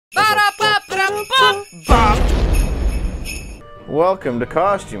Welcome to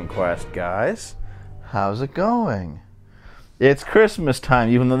Costume Quest, guys. How's it going? It's Christmas time,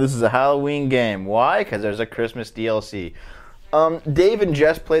 even though this is a Halloween game. Why? Because there's a Christmas DLC. Dave and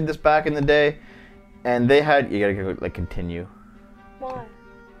Jes played this back in the day, and they had... You gotta like continue. Why?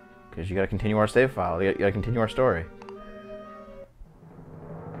 Because you gotta continue our save file. You gotta continue our story.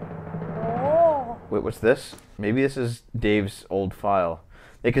 Oh. Wait, what's this? Maybe this is Dave's old file.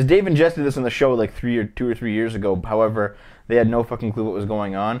 Because Dave and Jes did this on the show like 2 or 3 years ago. However, they had no fucking clue what was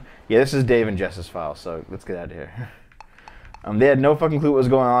going on. Yeah, this is Dave and Jes's file, so let's get out of here. They had no fucking clue what was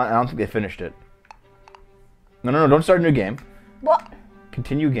going on, and I don't think they finished it. No, don't start a new game. What?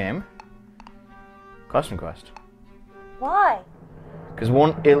 Continue game. Costume Quest. Why? Because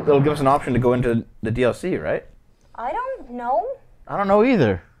it'll give us an option to go into the DLC, right? I don't know. I don't know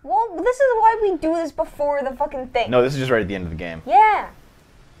either. Well, this is why we do this before the fucking thing. No, this is just right at the end of the game. Yeah.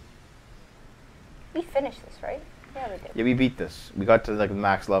 We finished this, right? Yeah, we did. Yeah, we beat this. We got to like the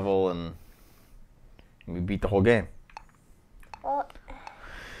max level, and we beat the whole game. Well...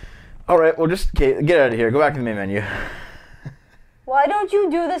 Alright, well just get out of here. Go back to the main menu. Why don't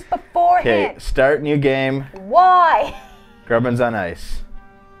you do this beforehand? Okay, start new game. Why? Grubbins on Ice.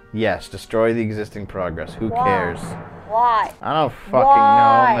 Yes, destroy the existing progress. Who cares? Why? I don't fucking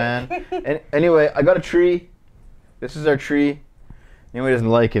know, man. And anyway, I got a tree. This is our tree. Anybody doesn't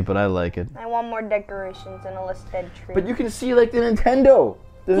like it, but I like it. I want more decorations and a listed tree. But you can see like the Nintendo.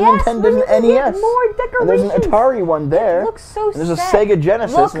 There's yes, a Nintendo, there's an NES. More decorations. And there's an Atari one there. It looks so and there's sad. a Sega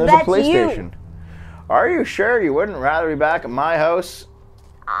Genesis. Look, and there's a that's PlayStation. You. Are you sure you wouldn't rather be back at my house?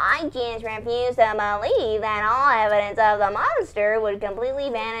 I just refuse to believe that all evidence of the monster would completely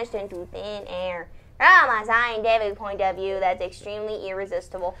vanish into thin air. From a scientific point of view, that's extremely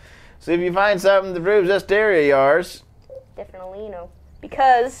irresistible. So if you find something that proves this theory of yours... Definitely,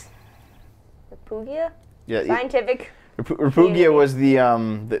 because Repugia? Yeah, Scientific. Repugia was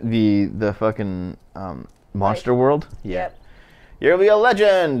the fucking monster world? Yeah. Yep. You'll be a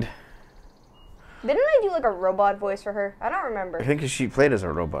legend! Didn't I do like a robot voice for her? I don't remember. I think she played as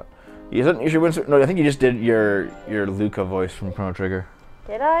a robot. You should win some, no, I think you just did your Luca voice from Chrono Trigger.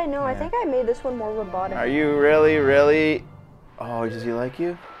 Did I? No, Yeah. I think I made this one more robotic. Are you really? Oh, does he like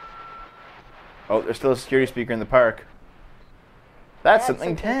you? Oh, there's still a security speaker in the park. That's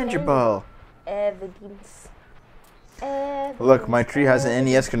something tangible. Evidence. Look, my tree has an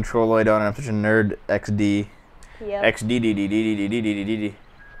NES controloid on it. I'm such a nerd. XD. Yep. XD.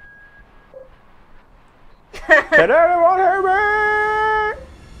 Can everyone hear me?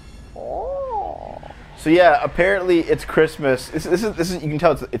 Oh. So yeah, apparently it's Christmas. This is you can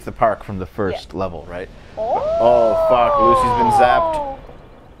tell it's the park from the first level, right? Oh fuck, Lucy's been zapped.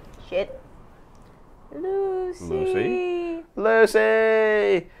 Shit. Lucy.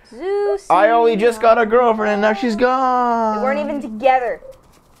 Zeus. I only just got a girlfriend and now she's gone. We weren't even together.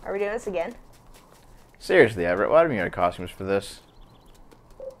 Are we doing this again? Seriously, Everett, why haven't you got costumes for this?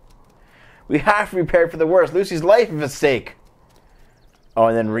 We have to prepare for the worst. Lucy's life is at stake. Oh,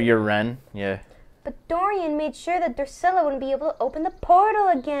 and then your Ren, yeah. But Dorian made sure that Drusilla wouldn't be able to open the portal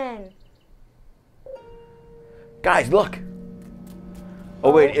again. Guys, look.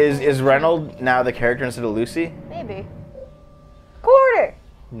 Oh wait, is Reynold now the character instead of Lucy? Maybe. Quarter.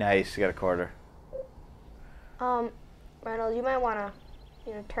 Nice, you got a quarter. Reynolds, you might want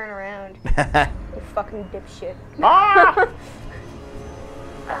to, turn around. You fucking dipshit. Ah!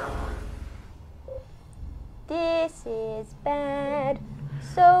 This is bad.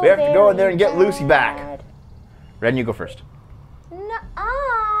 So We have to go in there and get bad. Lucy back. Ren, you go first.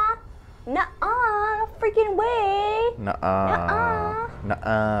 Nuh-uh. Nuh-uh. No freaking way. Nuh-uh. Nuh-uh.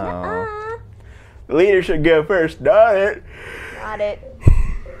 Nuh-uh. The leader should go first. Not it. Not it.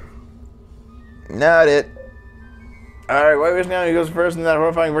 Not it. Alright, why was now he goes first in that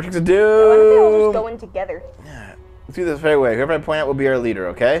horrifying vortex of Why don't they all doom? just go in together? Let's do this right away. Whoever I point out will be our leader,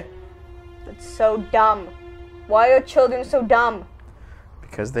 okay? That's so dumb. Why are children so dumb?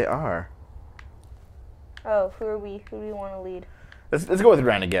 Because they are. Oh, who are we? Who do we want to lead? Let's go with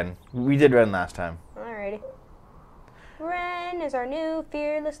Ren again. We did Ren last time. Alrighty. Ren is our new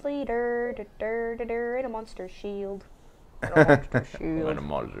fearless leader. And a monster shield. And a monster shield. And a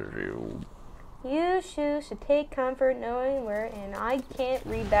monster shield. You should take comfort knowing where, and I can't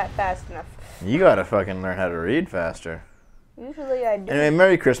read that fast enough. You gotta fucking learn how to read faster. Usually I do. Anyway,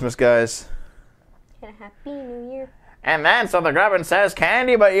 Merry Christmas, guys. And a Happy New Year. And then so the Grubbin says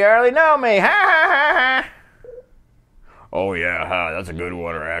candy, but you hardly know me. Ha ha ha ha. Oh yeah, ha, that's a good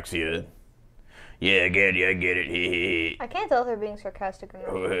one, Araxia. Yeah, I get it. Hee I can't tell if they're being sarcastic or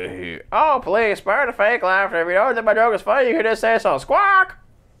not. hee. Oh, please, spare the fake laughter. If you know that my joke is funny, you can just say so. Squawk!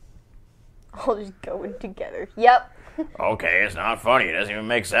 all just going together. Yep. Okay, it's not funny. It doesn't even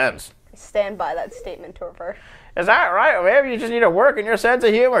make sense. I stand by that statement, Torfer. Is that right? Or maybe you just need to work in your sense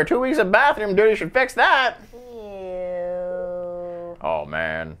of humor. 2 weeks of bathroom duty should fix that. Ew. Oh,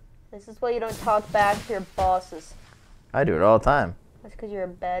 man. This is why you don't talk back to your bosses. I do it all the time. That's because you're a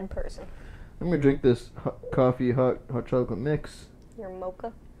bad person. I'm going to drink this hot chocolate mix. You're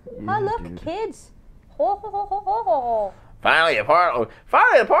mocha. Yeah, Oh, look, dude. kids. Ho, ho, ho, ho, ho, ho. Finally, the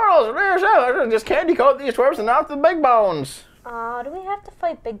portals are just candy coat these twerps and not the big bones. Do we have to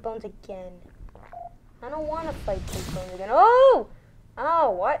fight Big Bones again? I don't want to fight Big Bones again. Oh! Oh,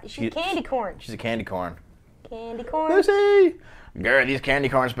 what? She's candy corn. She's a candy corn. Candy corn? Lucy! Girl, these candy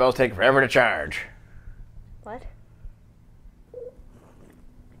corn spells take forever to charge. What?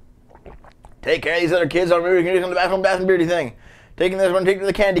 Take care of these other kids on movie. You can do the bath and beauty thing. Taking this one, take to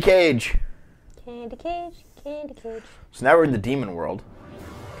the candy cage. Candy cage, candy cage. So now we're in the demon world.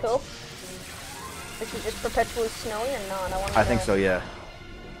 Cool. Is it just perpetually snowy or not? I think so, yeah.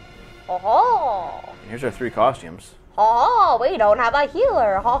 Oh-ho! Here's our 3 costumes. Oh, we don't have a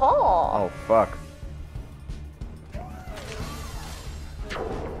healer. Oh, Oh, fuck.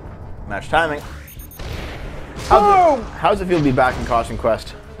 Match timing. How's it feel to be back in Costume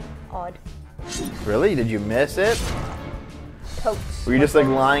Quest? odd. Really? Did you miss it? Totes. Were you just like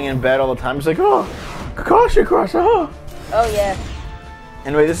lying in bed all the time, just like, oh, Costume Quest, oh. Oh yeah.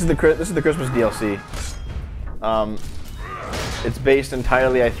 Anyway, this is the Christmas DLC. It's based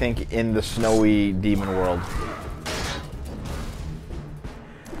entirely, I think, in the snowy demon world.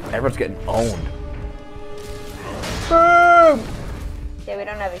 Everyone's getting owned. Boom! Yeah, we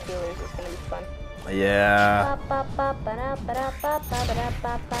don't have a healer, so it's gonna be fun. Yeah.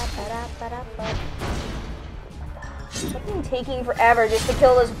 It's fucking taking forever just to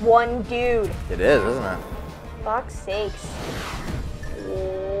kill this one dude. It is, isn't it? Fuck's sakes.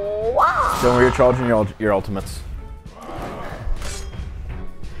 Wow. Don't worry, you're charging your ultimates.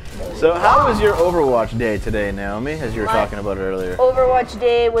 So how was your Overwatch day today, Naomi, as you were talking about it earlier? Overwatch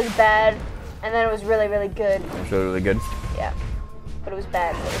day was bad, and then it was really, really good. I'm sure really good. Yeah. But it was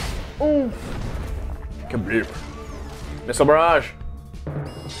bad first. Oof. Kabloop. Missile barrage.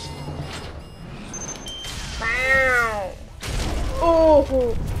 Wow.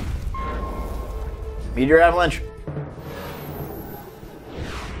 Ooh. Meteor avalanche.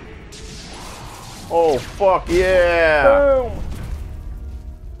 Oh, fuck yeah. Boom.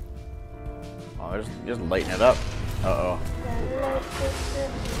 Oh, just lighten it up. Uh-oh.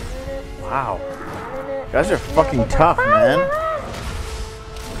 Wow. You guys are fucking tough, man.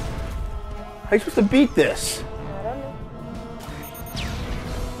 How are you supposed to beat this? I don't know.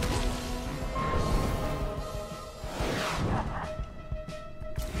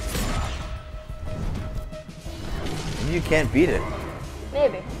 Maybe you can't beat it.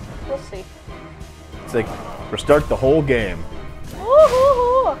 Maybe. We'll see. It's like, restart the whole game.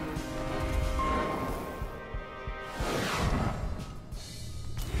 Woohoo!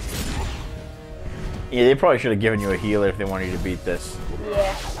 Yeah, they probably should have given you a healer if they wanted you to beat this.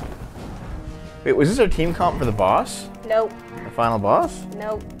 Yeah. Wait, was this our team comp for the boss? Nope. The final boss?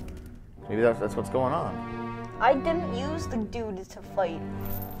 Nope. Maybe that's what's going on. I didn't use the dude to fight.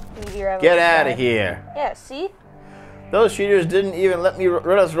 Get out of here. Yeah, see? Those cheaters didn't even let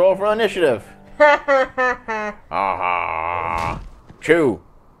us roll for initiative. Aha. Chew.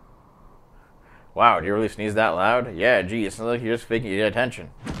 Wow, did you really sneeze that loud? Yeah, gee, it sounds like you're just faking your attention.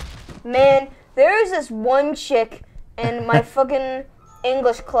 Man, there's this one chick in my fucking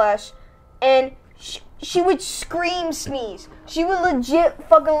English class, and she would scream sneeze. She would legit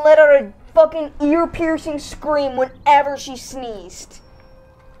fucking let out a fucking ear-piercing scream whenever she sneezed.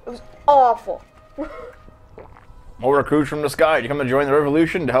 It was awful. More recruits from the sky. You come to join the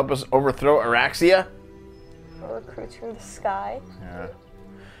revolution to help us overthrow Araxia? Recruits from the sky. Yeah.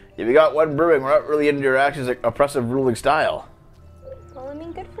 Yeah, we got one brewing. We're not really into Araxia's oppressive ruling style. Well, I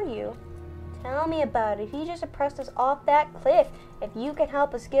mean, good for you. Tell me about it. He just oppressed us off that cliff. If you can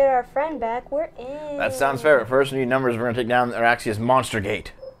help us get our friend back, we're in. That sounds fair. But first, we need numbers. We're going to take down Araxia's monster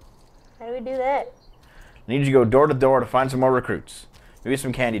gate. How do we do that? I need you to go door to door to find some more recruits. Maybe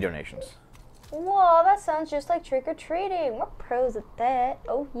some candy donations. Whoa, that sounds just like trick-or-treating. We're pros at that.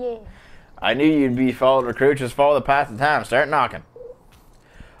 Oh, yeah. I knew you'd be followed recruits. Just follow the path of time. Start knocking.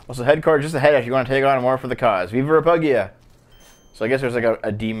 Also, headquarters just ahead if you want to take on more for the cause. Viva Repugia! So I guess there's like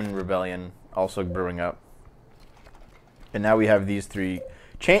a demon rebellion also brewing up. And now we have these three.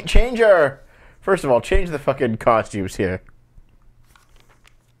 Change our... First of all, change the fucking costumes here.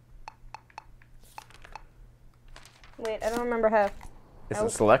 Wait, I don't remember how. Is Nope.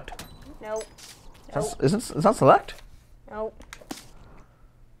 it select? Nope. It's not select? Nope.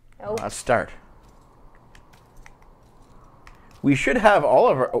 Nope. Let's start. We should have all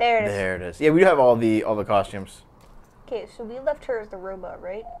of our. Oh, There it is. there it is. Yeah, we do have all the costumes. Okay, so we left her as the robot,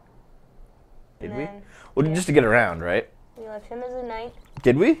 right? Did And we? then Well, just to get around, right? we left him as a knight,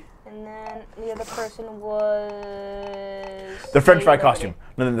 Did we? and then the other person was The French fry Lady costume.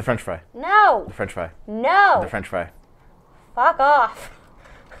 No, the French fry. Liberty. No, The French fry. no, The French fry. fuck off.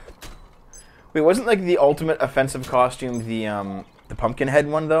 Wait, wasn't like the ultimate offensive costume the pumpkin head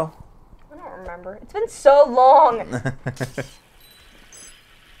one though? I don't remember. It's been so long.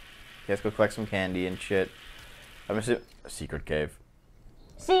 Let's go collect some candy and shit. I'm assuming a secret cave.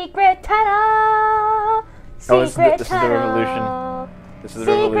 Secret tunnel. Secret this is the tunnel. revolution. This is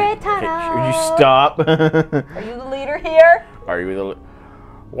the Secret revolution. tunnel. Would you stop? Are you the leader here? Are you the?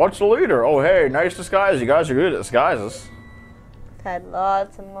 What's the leader? Oh, hey, nice disguise. You guys are good at disguises. Had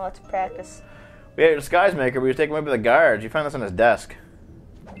lots and lots of practice. We had a disguise maker, but he was taken away by the guards. You find this on his desk.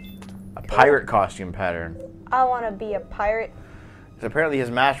 A pirate costume pattern. I want to be a pirate. It's apparently his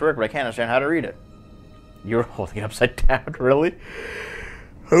master work, but I can't understand how to read it. You're holding it upside down, really?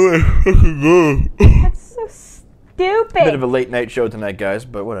 That's so stupid. Bit of a late night show tonight, guys,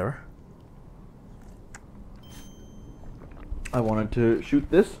 but whatever. I wanted to shoot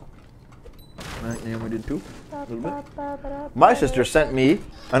this. Right, Naomi did too. A little bit. My sister sent me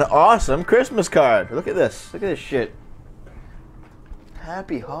an awesome Christmas card. Look at this. Look at this shit.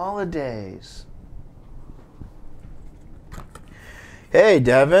 Happy holidays. Hey,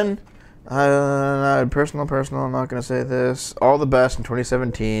 Devin. Personal. I'm not going to say this. All the best in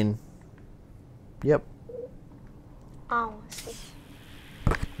 2017. Yep. Oh, see.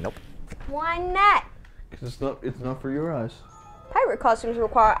 Nope. Why not? It's not for your eyes. Pirate costumes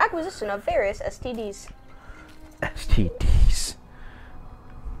require acquisition of various STDs. STDs.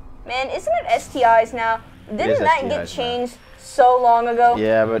 Man, isn't it STIs now? is Didn't that STIs get now. changed so long ago?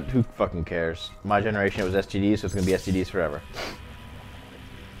 Yeah, but who fucking cares? My generation, it was STDs, so it's going to be STDs forever.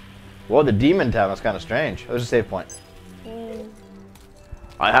 Whoa, the demon town, that's kind of strange. There's a save point.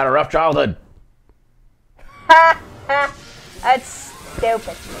 I had a rough childhood. Ha ha! That's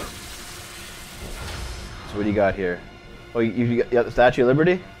stupid. So what do you got here? Oh, you got the Statue of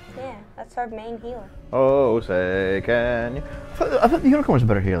Liberty? Yeah, that's our main healer. Oh, say can you... I thought the unicorn was a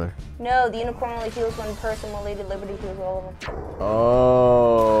better healer. No, the unicorn only heals one person, while Lady Liberty heals all of them.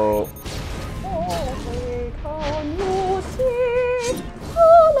 Oh.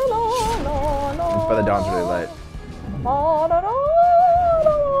 It's by the dawn's really light.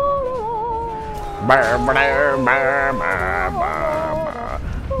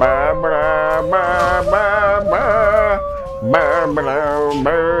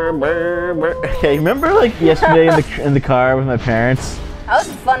 Hey, remember like yesterday in the car with my parents? That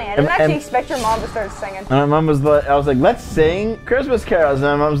was funny. I didn't And- actually expect your mom to start singing. And my mom was like, I was like, let's sing Christmas carols. And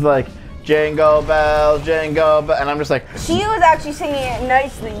my mom was like, Jingle bells, jingle bells. And I'm just like, She was actually singing it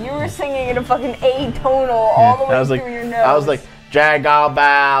nicely. You were singing it a fucking atonal all the way I was like, through your nose. I was like, jingle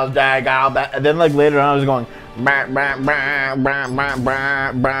bells, jingle bells. And then like later on, I was going, That was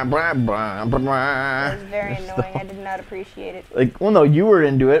very annoying. I did not appreciate it. like, well, no, you were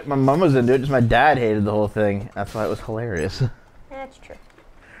into it. My mom was into it. Just my dad hated the whole thing. That's why it was hilarious. That's true.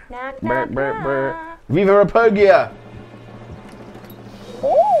 Knock, knock, knock. Viva Rapogia!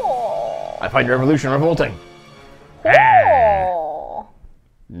 Oh. I find your revolution revolting. Oh.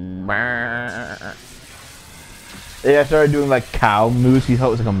 Yeah, I started doing like cow moves. He thought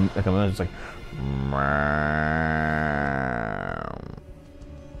it was like a moose. It's like.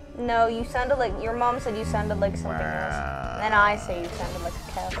 No, you sounded like, your mom said you sounded like something else. And then I say you sounded like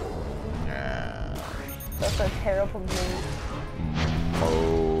a cow. That's a terrible move.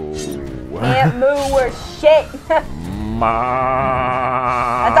 Can't moo or shit. That's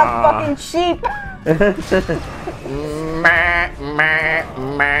a fucking sheep.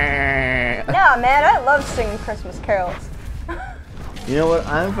 Nah, man, I love singing Christmas carols. You know what?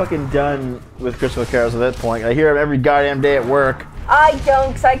 I'm fucking done with Christmas carols at that point. I hear them every goddamn day at work. I don't,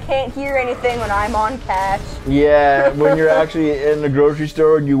 because I can't hear anything when I'm on cash. Yeah, when you're actually in the grocery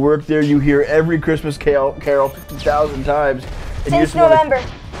store and you work there, you hear every Christmas carol 50,000 times. And you Since just wanna- November.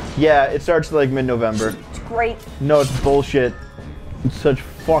 Yeah, it starts like mid-November. It's great. No, it's bullshit. It's such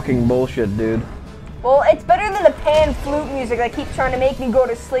fucking bullshit, dude. Well, it's better than the pan flute music that keeps trying to make me go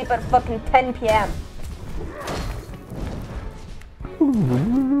to sleep at fucking 10 p.m.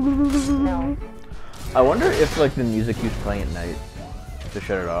 No. I wonder if like the music keeps playing at night to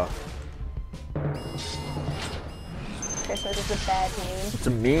shut it off. Christmas is a bad name. It's a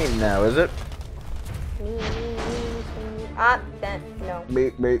meme now, is it? No.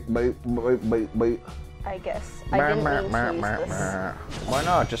 Beep, beep, beep, beep, beep. I guess. I didn't mean to use this. Why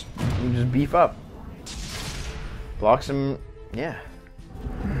not? Just beef up. Block some. Yeah.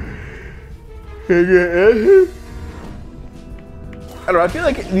 I don't know. I feel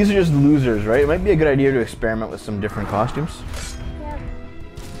like these are just losers, right? It might be a good idea to experiment with some different costumes. Yeah.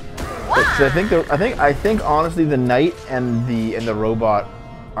 So I think honestly the knight and the robot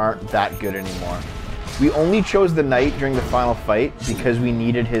aren't that good anymore. We only chose the knight during the final fight because we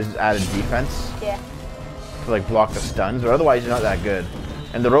needed his added defense. Yeah. To like block the stuns, but otherwise he's not that good.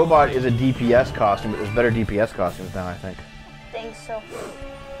 And the robot is a DPS costume, but there's better DPS costumes now, I think. I think so.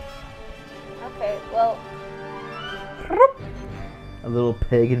 Okay, well. A little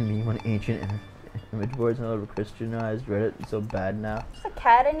pagan meme on ancient image boards and a little Christianized Reddit. It's so bad now. Is the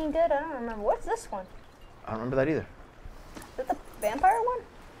cat any good? I don't remember. What's this one? I don't remember that either. Is it the vampire one?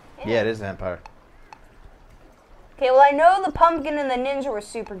 Yeah, it is vampire. Okay, well I know the pumpkin and the ninja were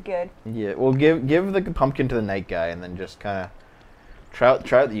super good. Yeah, well give the pumpkin to the knight guy and then just kind of try out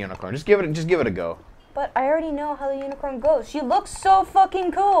the unicorn. Just give it a go. But I already know how the unicorn goes. She looks so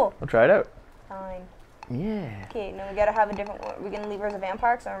fucking cool. We'll try it out. Fine. Yeah. Okay, no, we gotta have a different one. We're gonna leave her as a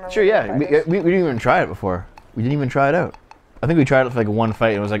vampire because I remember. Sure, yeah. We didn't even try it before. We didn't even try it out. I think we tried it for like one fight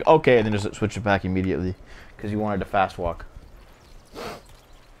and it was like, okay, and then just switched it back immediately because you wanted to fast walk.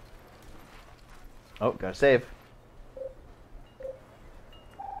 Oh, gotta save.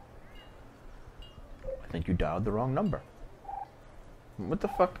 I think you dialed the wrong number. What the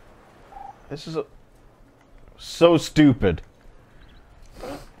fuck? This is so stupid.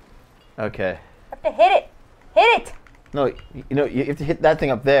 Okay. I have to hit it. Hit it. No, you have to hit that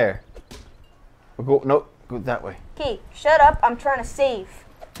thing up there. Or go that way. Okay, shut up. I'm trying to save.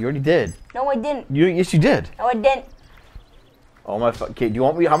 You already did. No, I didn't. Yes, you did. No, I didn't. Oh my fuck. Okay, do you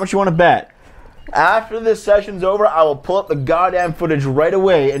want me? How much you want to bet? After this session's over, I will pull up the goddamn footage right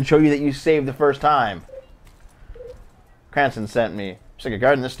away and show you that you saved the first time. Cranston sent me. Stick a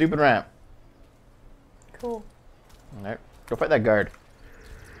guard in this stupid ramp. Cool. Alright. Go fight that guard.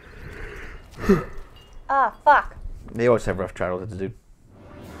 Ah, fuck. They always have rough childhoods, dude.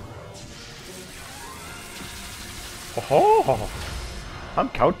 Oh, I'm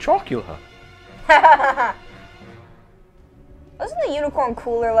Count Chocula. Wasn't the unicorn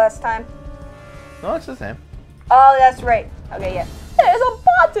cooler last time? No, it's the same. Oh, that's right. Okay, yeah. There's a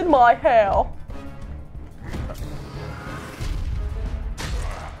bot in my hair.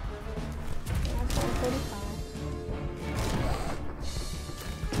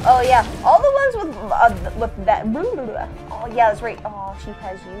 Oh yeah, all the ones with that. Oh yeah, that's right. Oh, she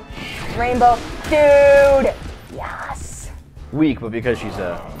has you, Rainbow, dude. Yes. Weak, but because she's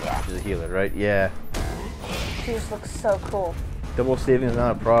a healer, right? Yeah. She just looks so cool. Double saving is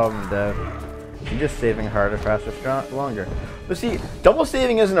not a problem, Dad. She's just saving harder, faster, longer. But see, double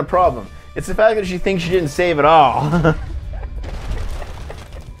saving isn't a problem. It's the fact that she thinks she didn't save at all.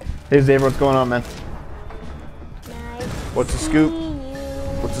 Hey Xavier, what's going on, man? Nice. What's the scoop?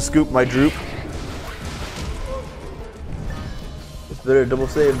 What's the scoop, my droop? It's better to double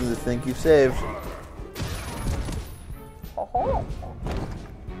save than to think you've saved. Oh.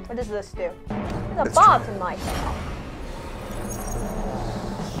 What does this do? There's a bot in my hair.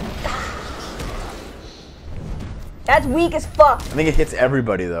 That's weak as fuck. I think it hits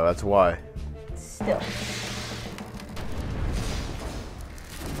everybody though, that's why. Still.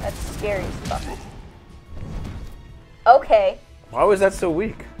 That's scary as fuck. Okay. Why was that so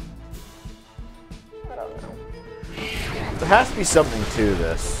weak? I don't know. There has to be something to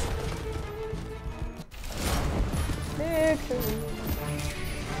this.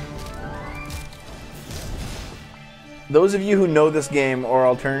 Those of you who know this game, or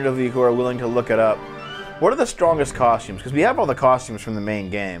alternatively who are willing to look it up, what are the strongest costumes? Because we have all the costumes from the main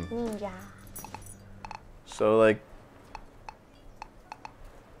game. Yeah. So, like...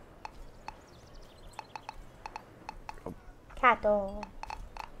 Cattle.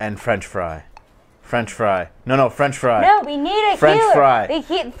 And French fry. French fry. No, French fry. No, we need a French healer. fry. French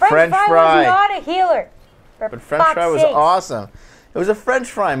French fry fry was not a healer. But French fry was awesome. It was a French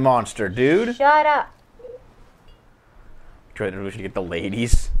fry monster, dude. Shut up. Try to get the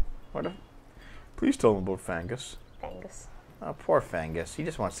ladies. Please tell them about Fangus. Fangus. Oh, poor Fangus. He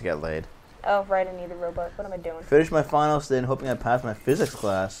just wants to get laid. Oh, right, I need the robot. What am I doing? Finished my finals today and hoping I passed my physics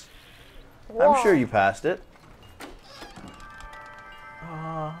class. Whoa. I'm sure you passed it.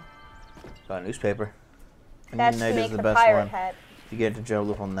 Got a newspaper. That's to make the pirate hat. You get to job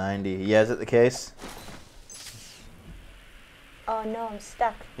level 90. Yeah, is it the case? Oh no, I'm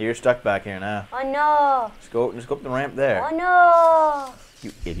stuck. You're stuck back here now. Oh no. Just go up the ramp there. Oh no.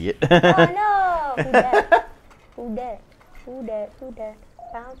 You idiot. Oh no. Who dead? Who dead? Who dead? Who dead?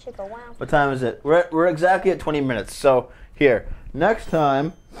 Bow chicka wow. What time is it? We're exactly at 20 minutes. So here, next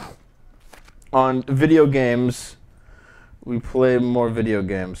time on video games, we play more video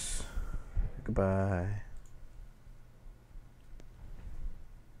games. Goodbye.